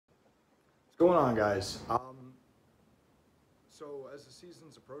Going on, guys? So as the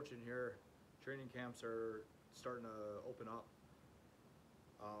season's approaching here, training camps are starting to open up.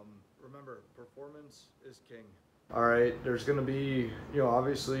 Remember, performance is king. All right, there's gonna be,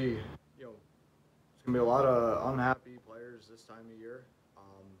 obviously, there's gonna be a lot of unhappy players this time of year.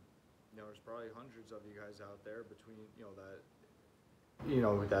 There's probably hundreds of you guys out there between,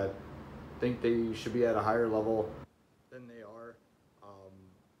 that think they should be at a higher level than they are. Um,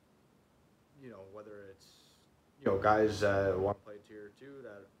 Whether it's guys that want to play tier two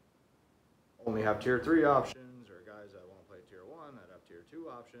that only have tier three options, or guys that want to play tier one that have tier two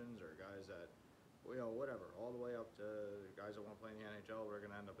options, or guys that whatever, all the way up to guys that want to play in the NHL. We're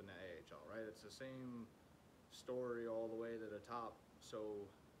gonna end up in the AHL, right? It's the same story all the way to the top. So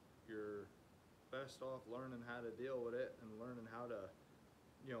you're best off learning how to deal with it and learning how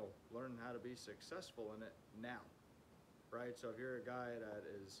to be successful in it now, right? So if you're a guy that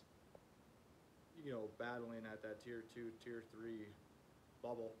is battling at that tier two, tier three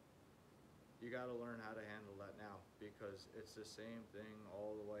bubble, you got to learn how to handle that now, because it's the same thing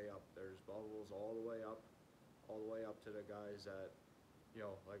all the way up. There's bubbles all the way up to the guys that,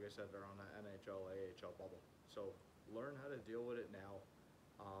 like I said, they're on the NHL, AHL bubble. So learn how to deal with it now.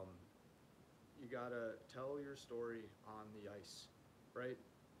 You got to tell your story on the ice, right?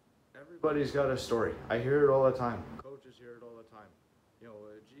 Everybody's got a story. I hear it all the time. Coaches hear it all the time.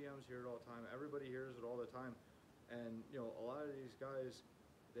 GMs hear it all the time. Everybody hears it all the time. And, a lot of these guys,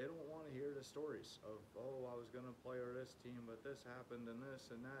 they don't want to hear the stories of, oh, I was going to play for this team, but this happened and this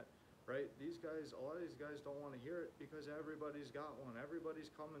and that, right? A lot of these guys don't want to hear it because everybody's got one.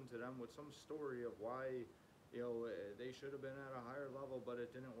 Everybody's coming to them with some story of why, they should have been at a higher level, but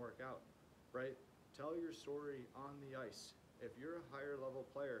it didn't work out, right? Tell your story on the ice. If you're a higher level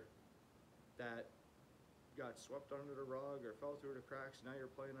player that got swept under the rug or fell through the cracks, now you're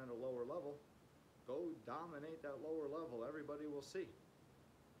playing at a lower level, go dominate that lower level. Everybody will see,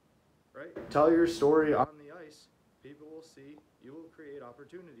 right? Tell your story on the ice. People will see. You will create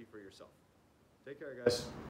opportunity for yourself. Take care, guys.